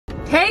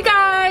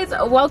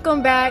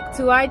welcome back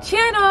to our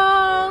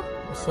channel.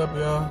 What's up,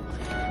 y'all?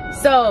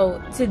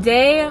 So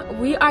today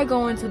we are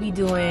going to be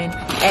doing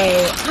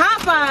a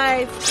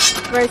Popeyes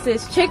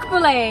versus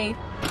Chick-fil-A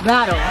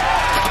battle.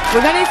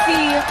 We're gonna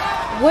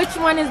see which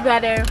one is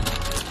better.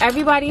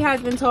 Everybody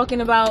has been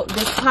talking about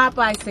this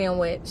Popeye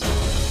sandwich.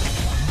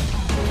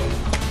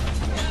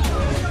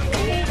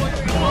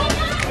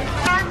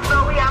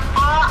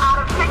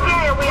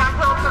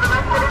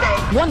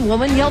 One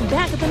woman yelled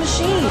back at the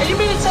machine. And you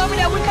mean to tell me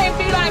that we can't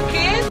feed our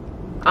kids?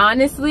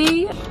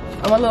 Honestly,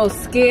 I'm a little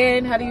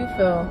scared. How do you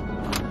feel?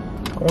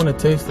 I want to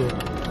taste it.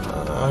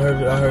 I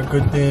heard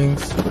good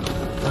things.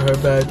 I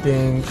heard bad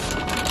things.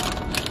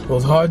 It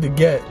was hard to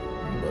get.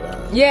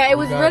 But yeah, it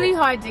was really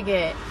hard to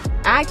get,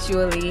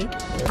 actually.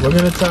 Yeah, we're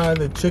gonna try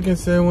the chicken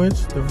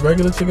sandwich, the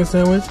regular chicken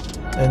sandwich,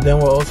 and then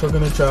we're also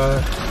gonna try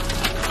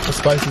the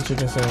spicy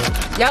chicken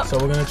sandwich. Yep. So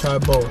we're gonna try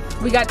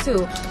both. We got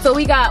two. So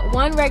we got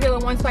one regular,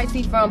 one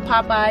spicy from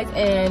Popeyes,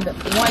 and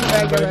one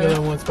regular,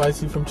 one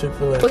spicy from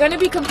Chick-fil-A. We're gonna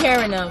be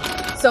comparing them.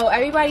 So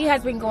everybody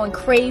has been going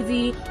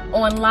crazy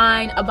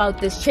online about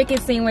this chicken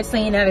sandwich,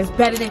 saying that it's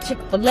better than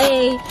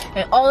Chick-fil-A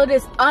and all of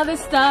this other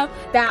stuff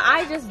that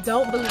I just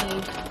don't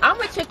believe. I'm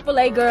a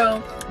Chick-fil-A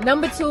girl.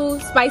 Number 2,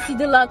 spicy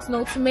deluxe,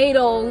 no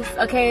tomatoes.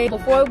 Okay,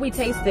 before we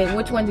taste it,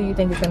 which one do you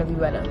think is gonna be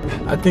better?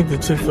 I think the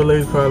Chick-fil-A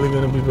is probably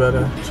gonna be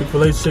better.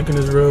 Chick-fil-A's chicken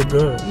is real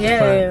good.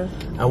 Yeah.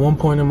 At one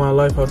point in my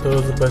life, I thought it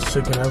was the best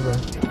chicken ever.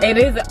 It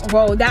is,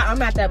 bro.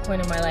 I'm at that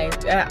point in my life.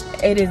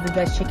 It is the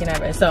best chicken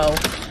ever. So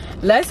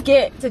let's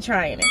get to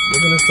trying it.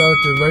 We're gonna start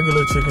with the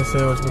regular chicken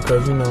sandwich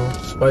because, you know,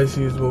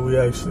 spicy is what we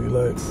actually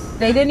like.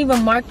 They didn't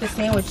even mark the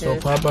sandwiches. So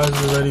Popeyes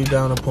is already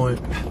down a point.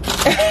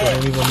 They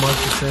didn't even mark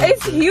the sandwiches.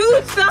 It's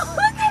huge, so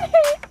look at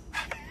it.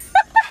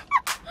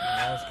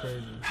 That's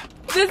crazy.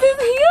 This is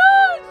huge.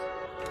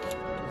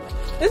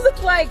 This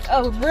looks like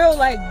a real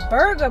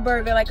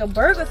burger, like a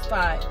burger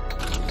spot.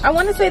 I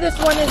want to say this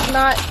one is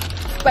not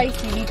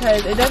spicy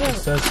because it doesn't. It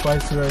says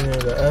spicy right here.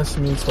 The S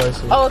means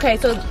spicy. Oh, okay.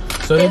 So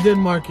they did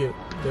mark it.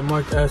 They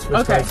marked S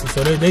for spicy.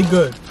 So they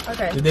good.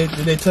 Okay. Did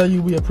they tell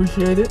you we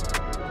appreciate it?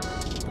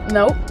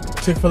 Nope.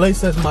 Chick-fil-A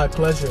says my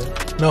pleasure.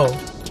 No,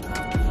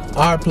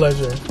 our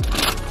pleasure.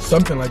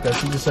 Something like that.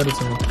 She just said it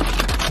to me.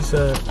 She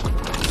said,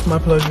 it's my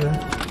pleasure.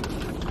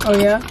 Oh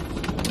yeah?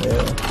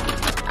 Yeah.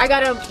 I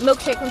got a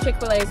milkshake from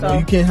Chick-fil-A, so. No,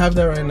 you can't have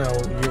that right now.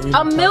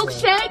 A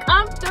milkshake?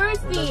 I'm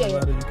thirsty. You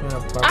can't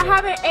have I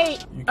haven't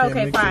ate.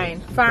 Okay,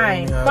 fine.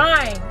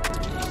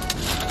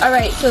 All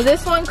right, so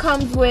this one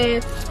comes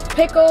with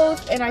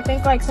pickles and I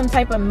think like some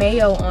type of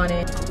mayo on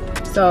it.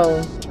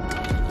 So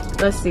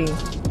let's see.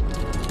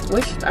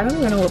 I don't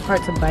even know what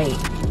part to bite.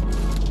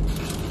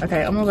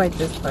 Okay, I'm gonna bite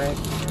this part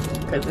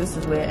because this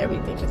is where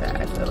everything is at,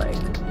 I feel like.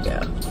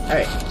 Yeah. All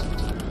right.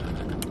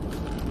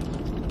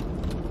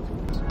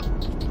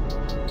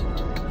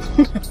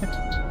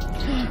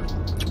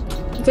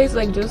 It tastes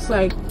just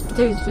like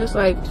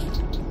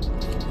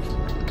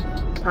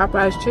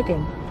Popeye's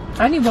chicken.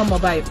 I need one more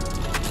bite.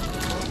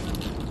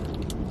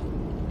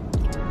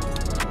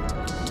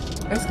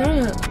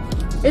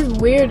 It's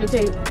weird to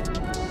taste.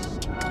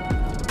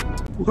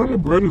 What kind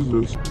of bread is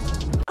this?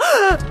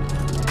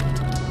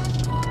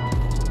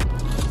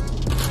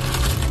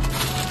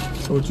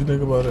 So what you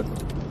think about it?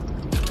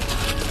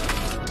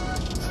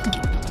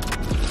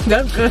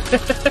 That's good.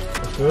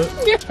 That's good?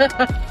 Yeah.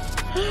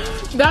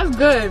 That's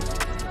good.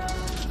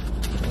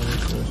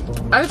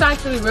 That's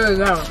actually really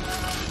good.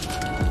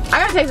 I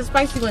gotta taste the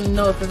spicy one to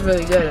know if it's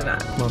really good or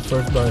not. My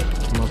first bite,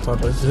 my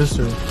Popeyes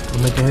history.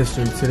 We're making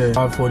history today.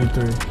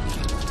 5:43.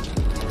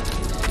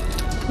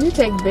 You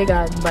take big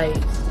ass bites.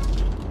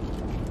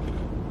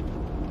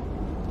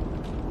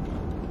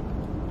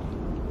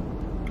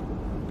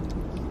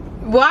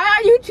 Why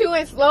are you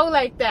chewing slow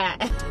like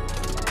that?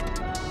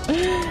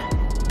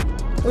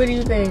 What do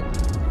you think?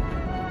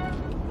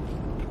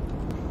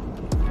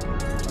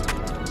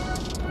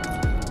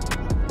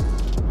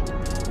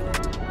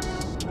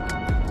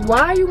 Why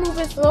are you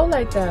moving slow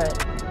like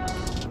that? I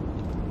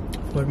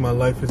feel like my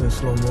life is in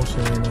slow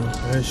motion right now.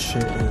 That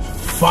shit is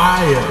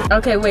fire.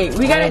 Okay, wait.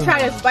 We gotta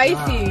try the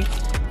spicy.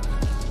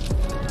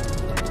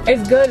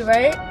 It's good,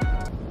 right?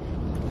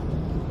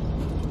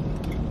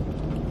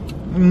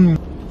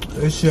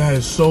 This shit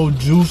is so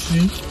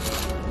juicy.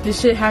 This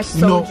shit has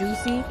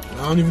juicy. I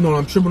don't even know.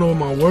 I'm tripping over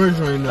my words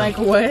right now. Like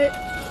what?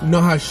 You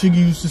know how Shiggy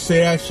used to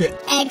say that shit?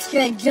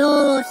 Extra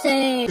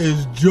juicy.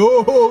 It's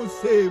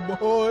juicy,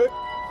 boy.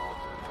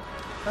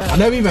 I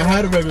never even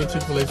had a regular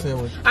Chick-fil-A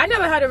sandwich. I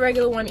never had a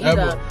regular one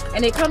either. Ever.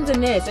 And it comes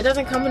in this. It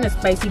doesn't come in a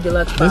spicy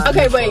deluxe box.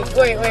 Okay, wait.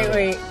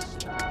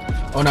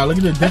 Oh, now look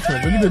at the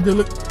difference.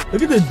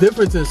 Look at the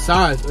difference in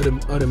size of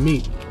the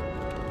meat.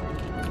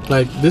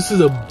 Like, this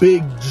is a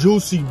big,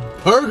 juicy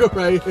burger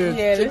right here.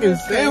 Yeah, chicken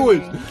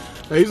sandwich.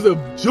 Like, it's a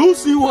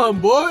juicy one,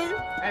 boy.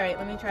 All right,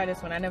 let me try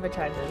this one. I never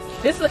tried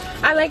this.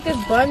 I like this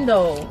bun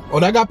though.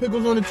 Oh, that got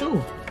pickles on it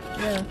too.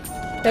 Yeah,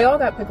 they all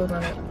got pickles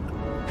on it.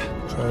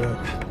 Try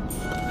that.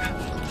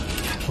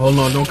 Hold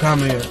on, don't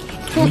comment yet.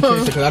 Let me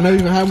taste it, because I never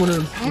even had one of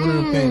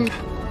them things.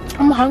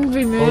 I'm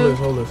hungry, man.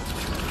 Hold this.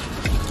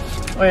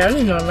 Wait, I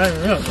didn't know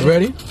that.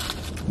 Ready?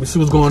 Let's see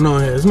what's going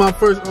on here. It's my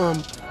first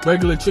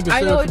regular chicken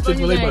I know sandwich which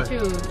from one you're Chick-fil-A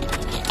gonna bite.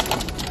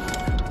 choose.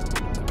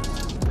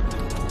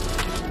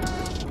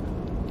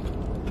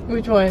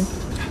 Which one?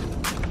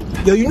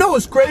 Yo, you know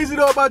what's crazy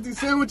though about these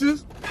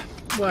sandwiches?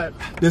 What?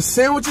 The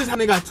sandwiches, how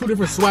they got two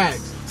different swags.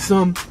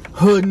 Some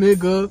hood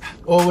nigga,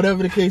 or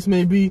whatever the case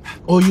may be.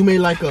 Or you may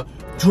like a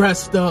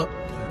dressed up,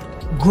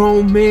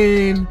 grown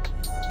man,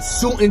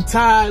 suit and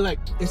tie. Like,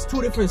 it's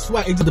two different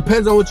swags. It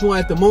depends on what you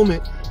want at the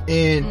moment.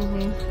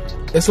 And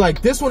it's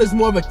like, this one is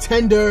more of a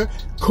tender,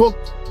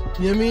 cooked,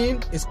 you know what I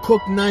mean? It's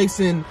cooked nice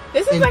and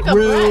This is like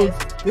grilled. a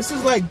breast. This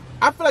is like,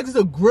 I feel like this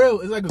is a grill.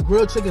 It's like a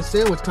grilled chicken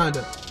sandwich, kind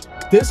of.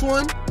 This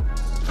one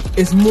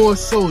is more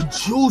so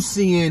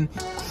juicy and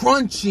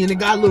crunchy, and it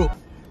got little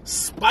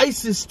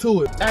spices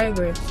to it. I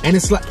agree. And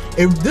it's like,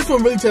 this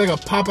one really tastes like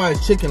a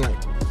Popeye's chicken.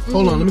 Like,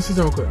 hold on, let me see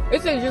something quick.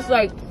 This is just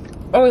like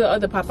all the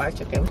other Popeye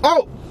chicken.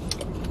 Oh!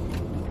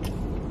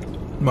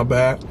 My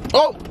bad.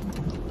 Oh!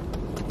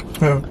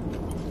 Here,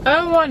 I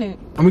don't want it.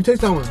 let me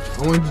taste that one.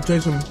 I want you to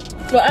taste some.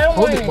 But I don't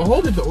Hold want it, it. but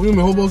hold it though. You mean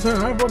hobo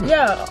sandwich? I ain't fucking.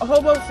 Yeah,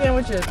 hobo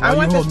sandwiches. I you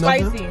want the hold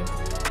nothing?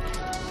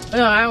 spicy.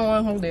 No, I don't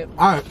want to hold it.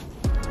 Alright.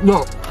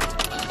 No.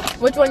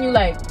 Which one you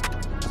like?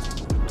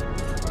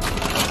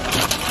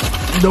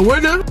 The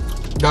winner?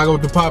 Gotta go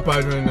with the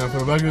Popeyes right now for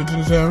the regular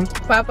chicken sandwich.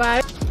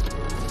 Popeye.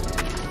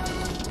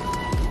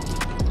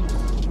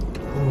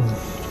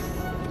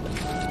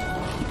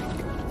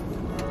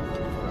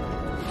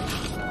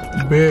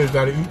 Bears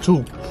gotta eat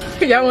too.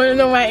 Y'all want to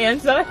know my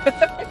answer?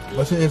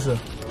 What's your answer?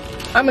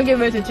 I'm gonna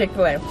give it to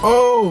Chick-fil-A.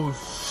 Oh,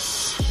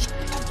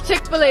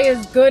 Chick-fil-A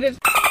is good as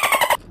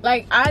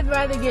like, I'd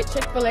rather get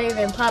Chick-fil-A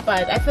than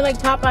Popeyes. I feel like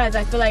Popeyes,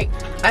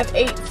 I've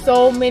ate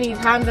so many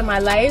times in my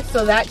life,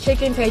 so that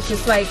chicken tastes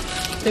just like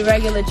the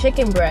regular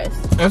chicken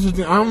breast. that's the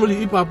thing. I don't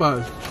really eat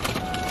Popeyes.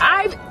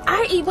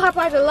 I eat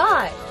Popeyes a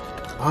lot,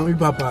 I don't eat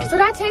Popeyes. so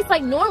that tastes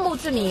like normal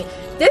to me.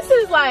 This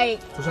is like,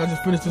 So should I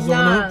just finish this Nah.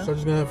 on up? So I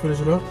just gonna finish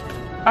it up?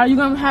 are you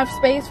gonna have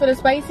space for the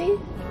spicy?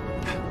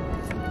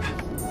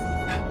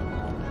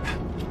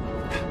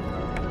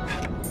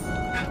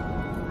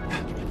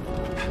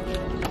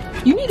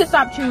 You need to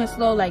stop chewing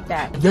slow like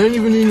that. They ain't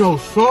even need no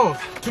sauce.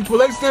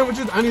 Chick-fil-A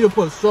sandwiches, I need to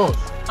put sauce.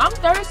 I'm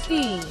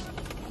thirsty.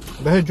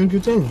 Go ahead, drink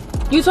your thing.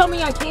 You told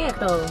me I can't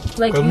though.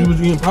 Like, Cause we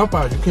was eating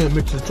Popeyes, you can't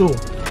mix the two.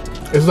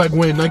 It's like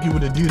wearing Nike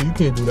with Adidas, you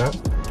can't do that.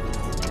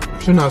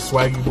 You're not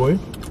swaggy, boy.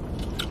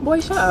 boy,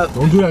 shut up.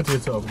 Don't do that to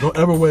yourself. Don't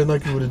ever wear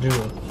Nike with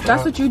Adidas.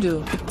 That's what you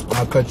do.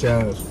 I'll cut your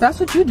ass. That's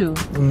what you do.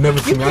 You'll never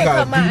see You me. I can't got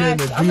cut my Adidas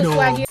and ass. I'm the Adidas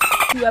on.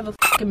 swaggiest you ever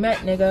fucking met,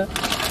 nigga.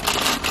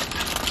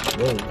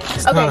 Whoa,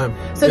 it's Okay, time.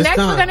 so It's next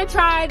time. we're gonna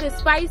try the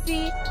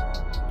spicy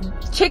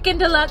chicken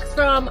deluxe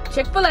from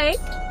Chick-fil-A,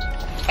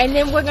 and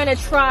then we're gonna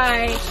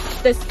try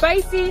the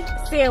spicy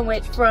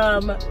sandwich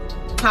from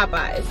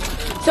Popeyes.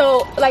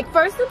 So, like,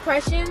 first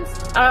impressions,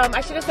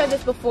 I should have said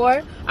this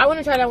before. I want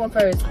to try that one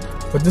first.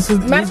 But this is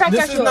Matter of fact, this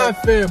that's is yours.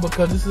 not fair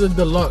because this is a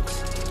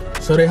deluxe.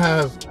 So they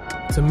have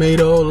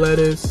tomato,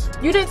 lettuce,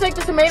 You didn't take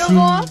the tomatoes cheese.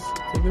 off?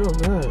 Take it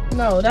off, go ahead.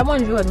 No, that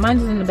one's yours.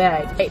 Mine's in the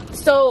bag. Okay,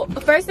 so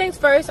first things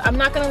first, I'm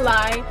not gonna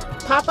lie.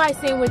 Popeye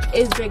sandwich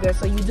is bigger,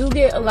 so you do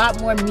get a lot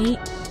more meat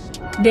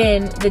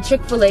than the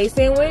Chick-fil-A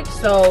sandwich.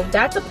 So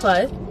that's a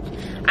plus.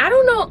 I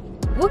don't know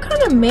what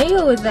kind of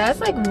mayo is that. It's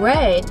like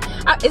red.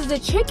 Is the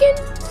chicken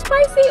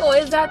spicy or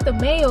is that the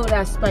mayo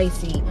that's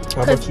spicy?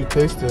 How about you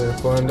taste it and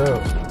find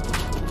out?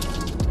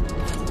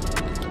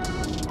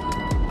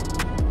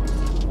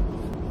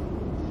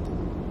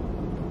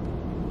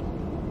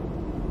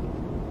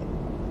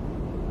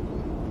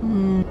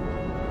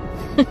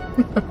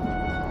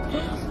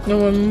 No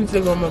one needs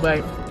to go on my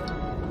bite.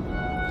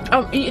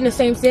 I'm eating the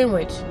same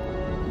sandwich.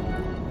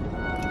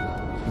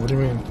 What do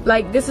you mean?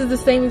 Like, this is the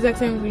same exact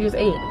sandwich we just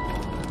ate.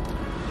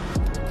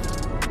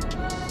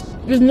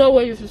 There's no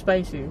way this is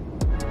spicy.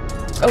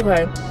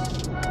 Okay.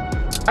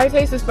 I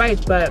taste the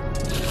spice, but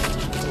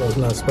Well, it's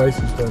not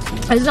spicy.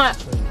 it's not.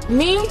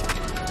 Me?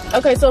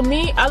 Okay, so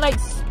me, I like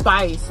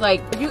spice.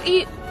 Like, if you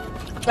eat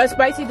a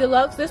spicy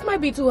deluxe, this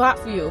might be too hot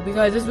for you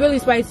because it's really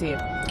spicy.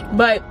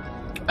 But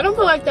I don't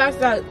feel like that's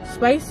that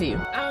spicy.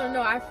 I don't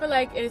know. I feel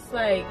like it's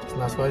like, It's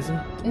not spicy?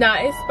 nah,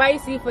 it's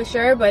spicy for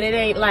sure, but it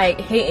ain't like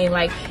hitting.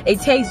 Like, it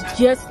tastes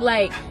just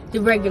like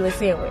the regular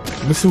sandwich.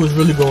 Let me see what's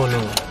really going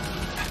on.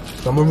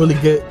 So I'm gonna really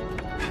get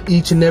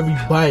each and every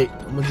bite.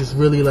 I'm gonna just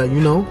really, like, you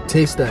know,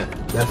 taste that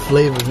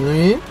flavor, you know what I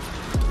mean?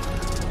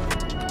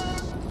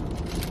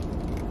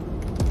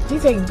 You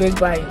take big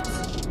bites.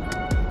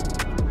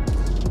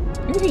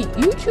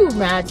 You chew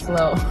mad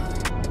slow.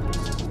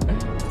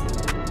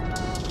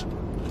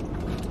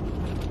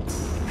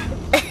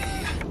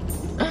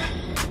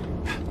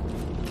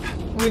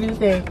 What do you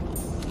think?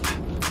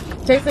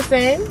 Tastes the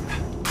same?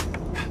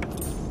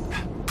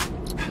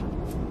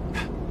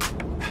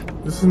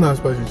 This is not a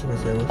spicy chicken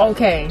sandwich.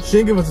 Okay. She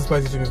didn't give us a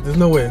spicy chicken. There's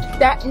no way.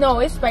 No,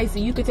 it's spicy.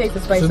 You could taste the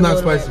spice. This is a not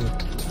little spicy.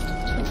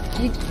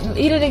 bit.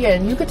 You eat it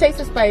again. You could taste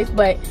the spice,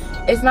 but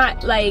it's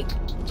not like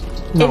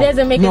No, it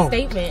doesn't make no. a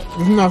statement.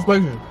 This is not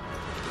spicy.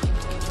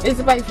 It's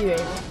spicy,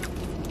 baby.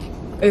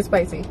 It's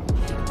spicy.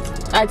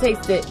 I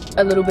tasted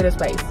a little bit of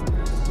spice,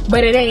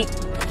 but it ain't.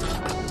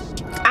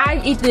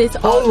 I eat this.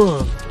 Hold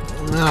on.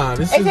 Nah,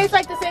 this It tastes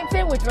like the same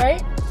sandwich,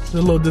 right? It's a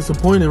little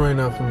disappointing right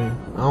now for me.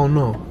 I don't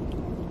know.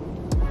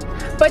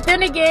 But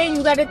then again,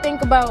 you gotta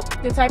think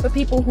about the type of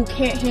people who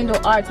can't handle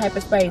our type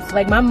of spice.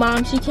 Like my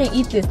mom, she can't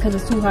eat this because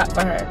it's too hot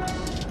for her.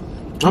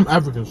 I'm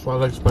African, so I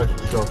like spicy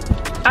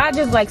stuff. I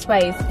just like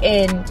spice,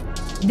 and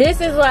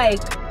this is like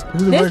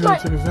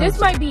this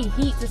might be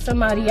heat to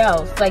somebody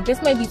else. Like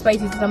this might be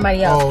spicy to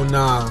somebody else. Oh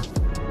nah,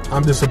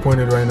 I'm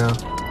disappointed right now.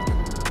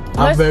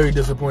 I'm very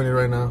disappointed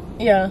right now.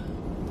 Yeah.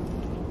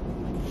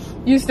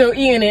 You still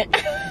eating it?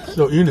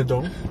 Still eating it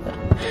though.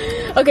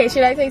 Okay,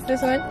 should I taste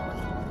this one?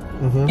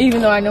 Mm-hmm.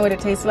 Even though I know what it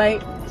tastes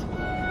like.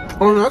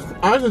 Oh no,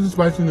 I like the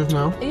spiciness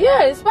now.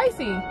 Yeah, it's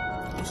spicy.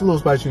 It's a little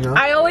spicy now.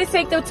 I always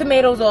take the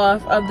tomatoes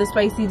off of the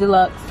spicy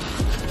deluxe.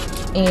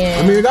 And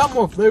I mean, it got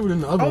more flavor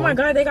than the other one. Oh my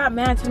god, they got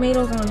mad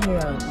tomatoes on here.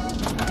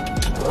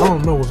 I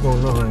don't know what's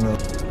going on right now.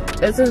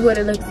 This is what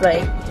it looks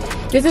like.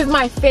 This is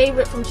my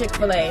favorite from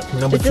Chick-fil-A.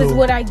 This is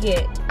what I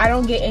get. I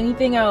don't get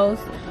anything else.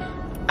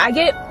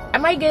 I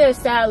might get a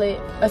salad,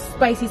 a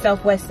spicy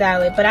Southwest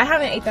salad, but I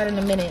haven't ate that in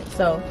a minute,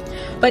 so.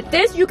 But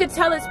this, you could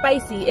tell it's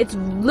spicy. It's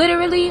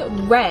literally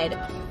red.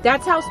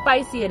 That's how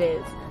spicy it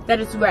is,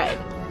 that it's red.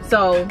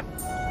 So,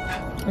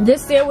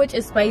 this sandwich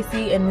is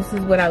spicy, and this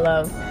is what I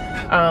love.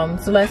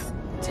 So let's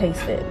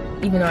taste it,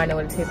 even though I know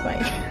what it tastes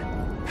like.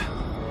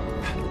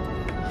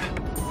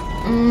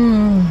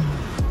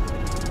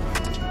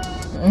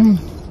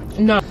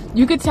 No,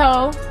 you could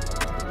tell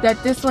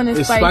that this one is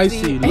it's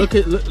spicy. Look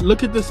at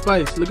the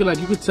spice. Look at, like,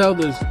 you could tell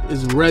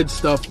there's red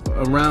stuff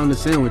around the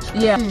sandwich.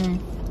 Yeah.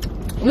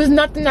 There's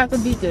nothing that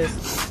could beat this.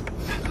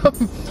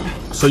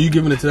 So you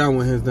giving it to that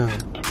one hands down?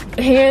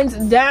 Hands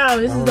down,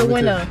 this is the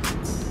winner.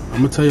 I'm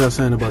gonna tell y'all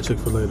something about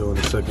Chick-fil-A though in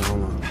a second.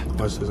 Hold on.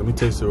 Watch this. Let me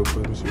taste it real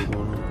quick. Let me see what's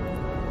going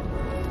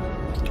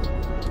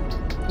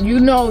on. You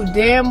know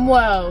damn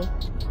well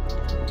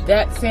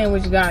that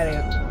sandwich got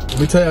it. Let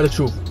me tell y'all the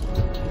truth.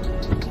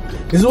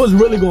 This is what's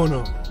really going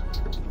on,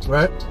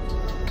 right?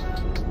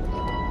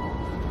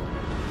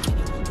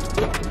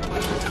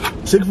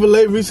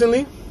 Chick-fil-A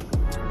recently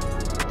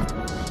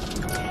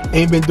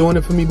ain't been doing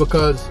it for me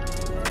because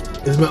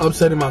it's been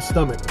upsetting my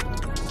stomach.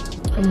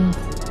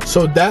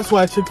 So that's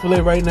why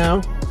Chick-fil-A right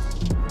now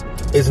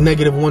is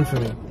 -1 for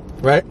me,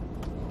 right?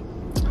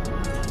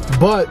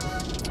 But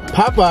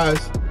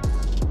Popeyes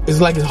is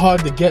like, it's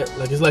hard to get.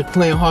 Like, it's like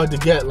playing hard to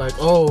get. Like,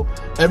 oh,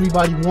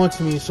 everybody wants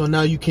me, so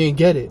now you can't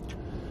get it.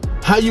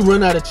 How you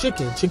run out of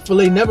chicken?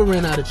 Chick-fil-A never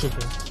ran out of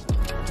chicken.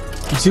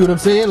 You see what I'm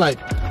saying? Like,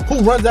 who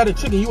runs out of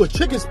chicken? You a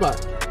chicken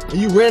spot. And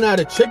you ran out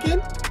of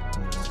chicken?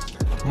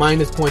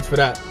 Minus points for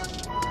that.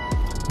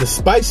 The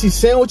spicy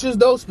sandwiches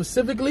though,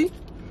 specifically,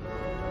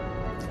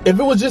 if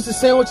it was just a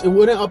sandwich, it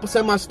wouldn't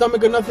upset my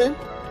stomach or nothing.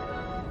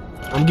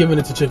 I'm giving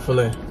it to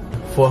Chick-fil-A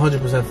for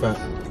 100% fact.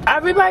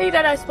 Everybody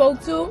that I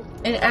spoke to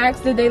and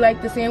asked did they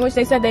like the sandwich,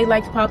 they said they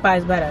liked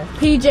Popeyes better.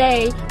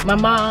 PJ, my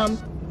mom.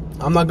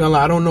 I'm not gonna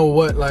lie, I don't know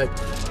what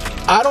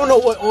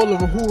all the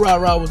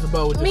hoorah was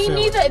about with this Me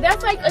sandwich. neither.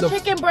 That's like a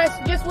chicken breast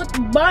just with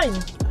bun.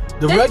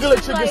 The regular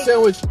chicken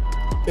sandwich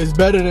is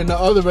better than the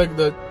other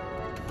regular.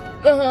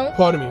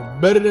 Pardon me.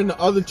 Better than the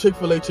other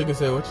Chick-fil-A chicken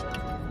sandwich.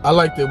 I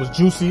liked it. It was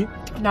juicy.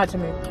 Not to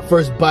me.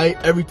 First bite,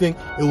 everything.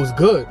 It was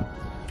good.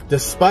 The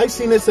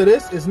spiciness of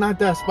this is not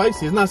that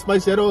spicy. It's not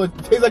spicy at all. It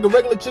tastes like a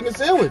regular chicken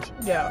sandwich.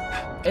 Yeah.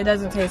 It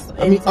doesn't taste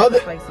spicy.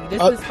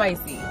 This is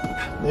spicy.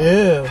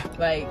 Yeah.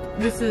 Like,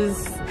 this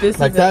is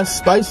like, that's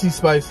spicy. You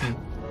know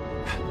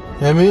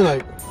what I mean?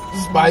 Like,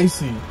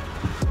 spicy.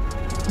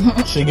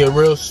 Shit get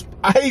real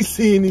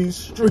spicy in these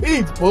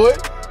streets, boy.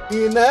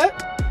 Eating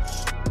that?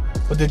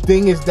 But the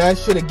thing is, that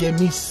shit'll get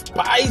me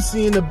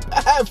spicy in the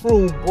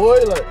bathroom, boy.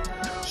 Like,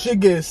 shit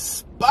gets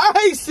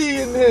spicy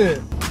in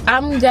here.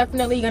 I'm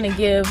definitely gonna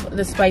give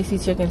the spicy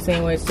chicken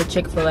sandwich to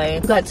Chick-fil-A.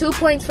 You got 2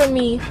 points from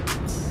me.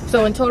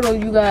 So in total,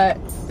 you got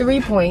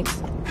 3 points.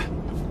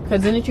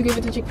 Cause didn't you give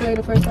it to Chick-fil-A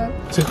the first time?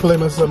 Chick-fil-A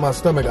messes up my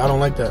stomach. I don't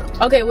like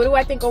that. Okay, what do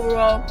I think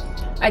overall?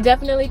 I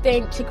definitely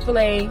think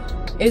Chick-fil-A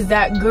is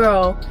that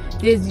girl.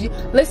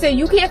 Listen,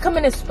 you can't come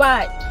in a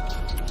spot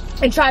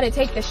and try to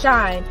take the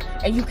shine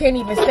and you can't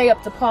even stay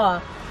up to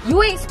par.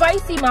 You ain't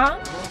spicy, mom.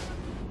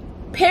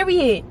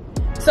 Period.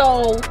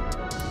 So,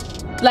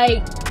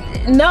 like,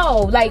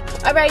 no. Like,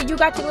 all right, you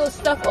got your little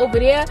stuff over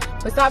there,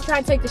 but stop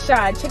trying to take the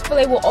shine.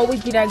 Chick-fil-A will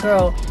always be that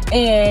girl,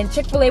 and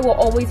Chick-fil-A will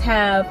always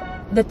have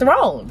the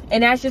throne,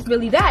 and that's just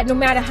really that. No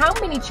matter how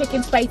many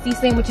chicken spicy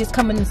sandwiches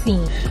come in the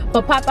scene.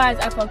 But Popeyes,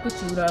 I fuck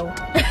with you though.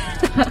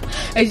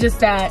 It's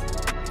just that,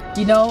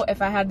 you know,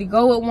 if I had to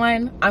go with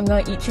one, I'm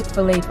gonna eat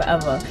Chick-fil-A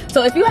forever.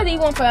 So if you had to eat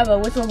one forever,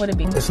 which one would it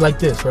be? It's like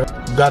this, right?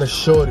 You got a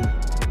shorty.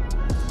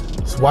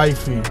 It's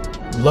wifey.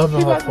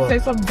 Loving her for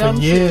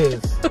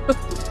years.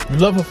 You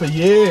love her for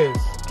years.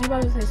 You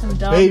about to say some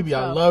dumb Baby,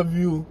 stuff. I love you.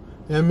 You know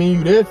what I mean?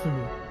 You there for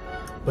me.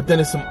 But then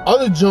there's some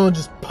other joint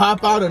just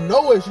pop out of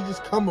nowhere. She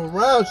just come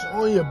around. She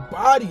on your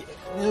body.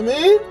 You know what I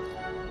mean?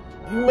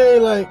 You may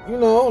like, you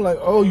know, like,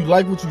 oh, you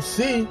like what you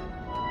see.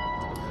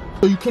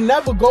 So you can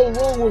never go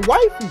wrong with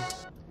wifey.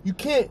 You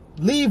can't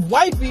leave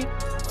wifey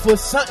for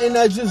something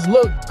that just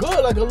look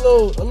good, like a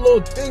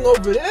little thing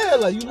over there.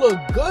 Like, you look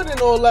good and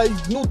all that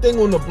new thing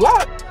on the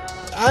block.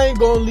 I ain't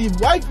gonna leave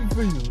wifey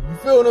for you. You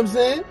feel what I'm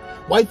saying?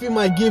 Wifey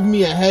might give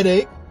me a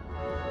headache.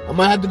 I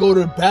might have to go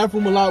to the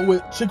bathroom a lot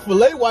with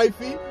Chick-fil-A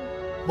wifey.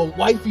 But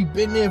wifey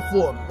been there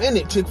for a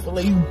minute.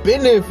 Chick-fil-A, you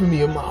been there for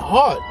me in my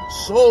heart,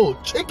 soul,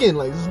 chicken.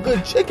 Like, this is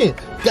good chicken.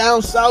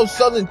 Down south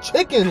southern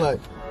chicken. Like,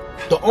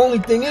 the only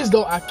thing is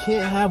though, I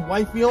can't have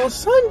wifey on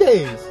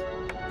Sundays.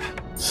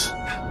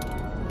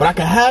 But I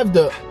can have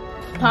the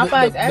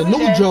Popeyes the new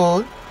day.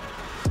 John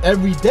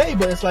every day.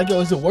 But it's like, yo,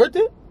 is it worth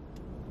it?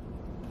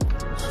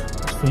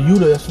 It's for you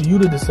to, that's for you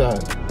to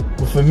decide.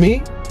 But for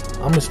me,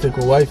 I'm gonna stick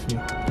with wifey.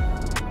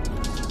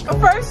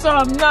 First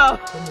off, no.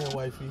 Come here,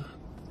 wifey.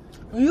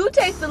 You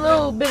taste a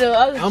little bit of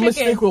other chicken. I'm gonna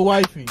stick with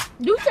wifey.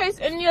 You taste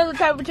any other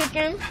type of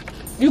chicken,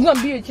 you're gonna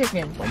be a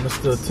chicken. I'm gonna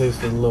still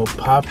taste a little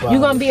Popeye.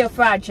 You're gonna be a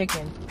fried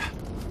chicken.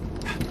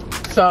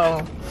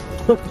 So,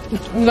 you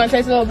gonna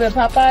taste a little bit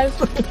of Popeyes?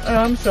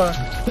 I'm sure.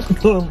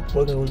 I'm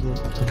fucking with you.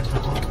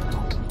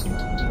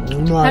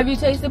 Have you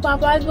tasted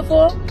Popeyes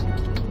before?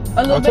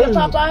 A little bit of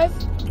Popeyes?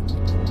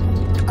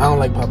 I don't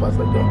like Popeyes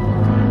like that.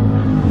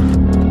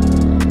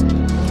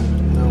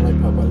 I don't like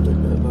Popeyes like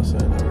that. I'm not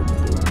saying I really do.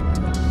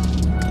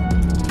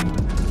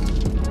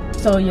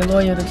 So you're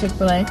loyal to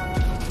Chick-fil-A? I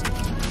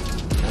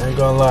ain't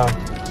gonna lie.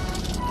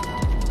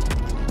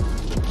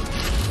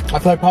 I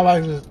feel like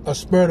Popeyes is a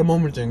spur of the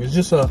moment thing. It's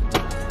just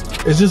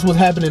what's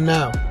happening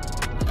now.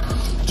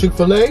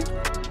 Chick-fil-A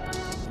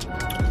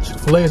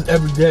is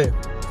every day.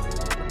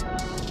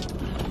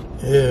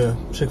 Yeah,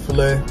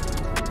 Chick-fil-A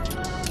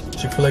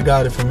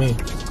got it for me.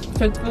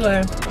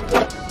 Chick-fil-A.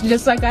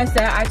 Just like I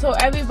said, I told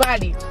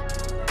everybody,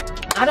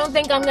 I don't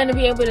think I'm gonna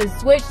be able to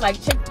switch like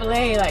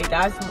Chick-fil-A. Like,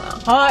 that's my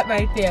heart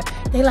right there.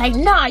 They like,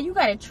 nah, you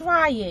gotta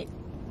try it.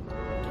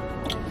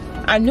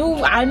 I know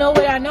what I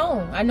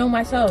know. I know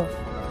myself.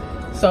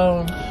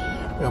 So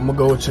yeah, I'm gonna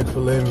go with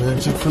Chick-fil-A, man.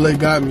 Chick-fil-A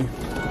got me.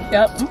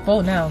 yep, I'm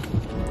full now.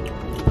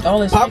 All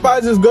this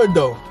Popeyes is good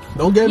though.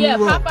 Don't get me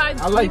wrong. Popeyes,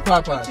 I like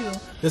Popeyes.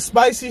 The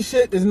spicy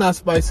shit is not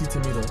spicy to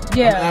me though.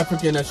 Yeah. I'm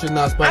African, that shit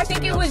not spicy. I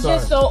think it was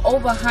just so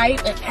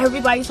overhyped and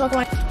everybody's talking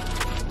like.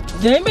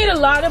 They made a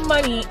lot of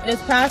money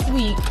this past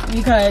week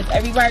because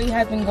everybody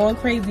has been going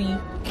crazy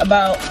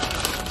about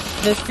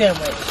this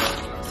sandwich.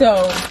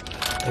 So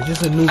it's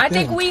just a new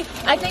thing.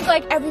 I think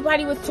like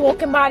everybody was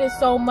talking about it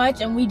so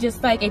much and we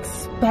just like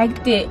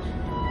expected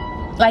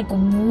like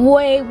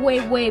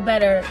way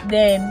better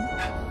than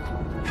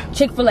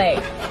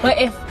Chick-fil-A. But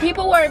if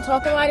people weren't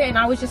talking about it and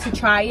I was just to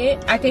try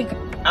it, I think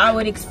I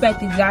would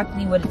expect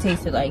exactly what it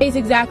tasted like. It tastes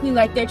exactly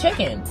like their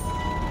chicken.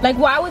 Like,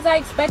 why was I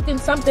expecting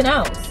something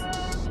else?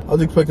 I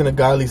was expecting a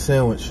BALI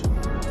sandwich.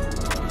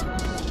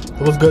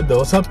 It was good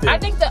though. It's up there. I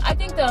think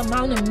the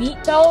amount of meat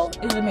though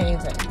is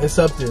amazing. It's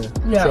up there.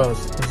 Yeah.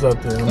 Trust. It's up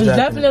there. It's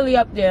definitely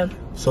up there.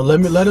 So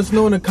let us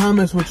know in the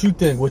comments what you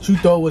think. What you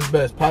thought was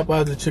best,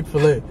 Popeyes or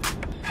Chick-fil-A.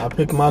 I'll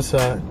pick my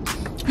side.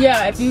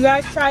 Yeah, if you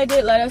guys tried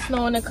it, let us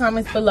know in the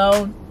comments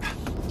below.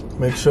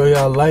 Make sure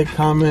y'all like,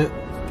 comment,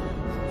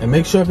 and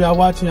make sure if y'all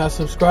watching, y'all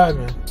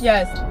subscribing.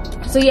 Yes.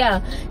 So yeah,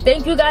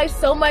 thank you guys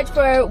so much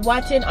for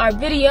watching our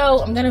video.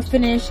 I'm gonna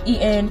finish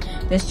eating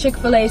this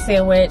Chick-fil-A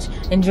sandwich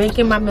and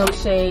drinking my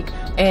milkshake,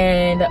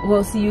 and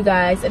we'll see you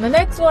guys in the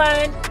next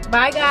one.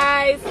 Bye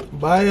guys.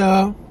 Bye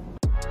y'all.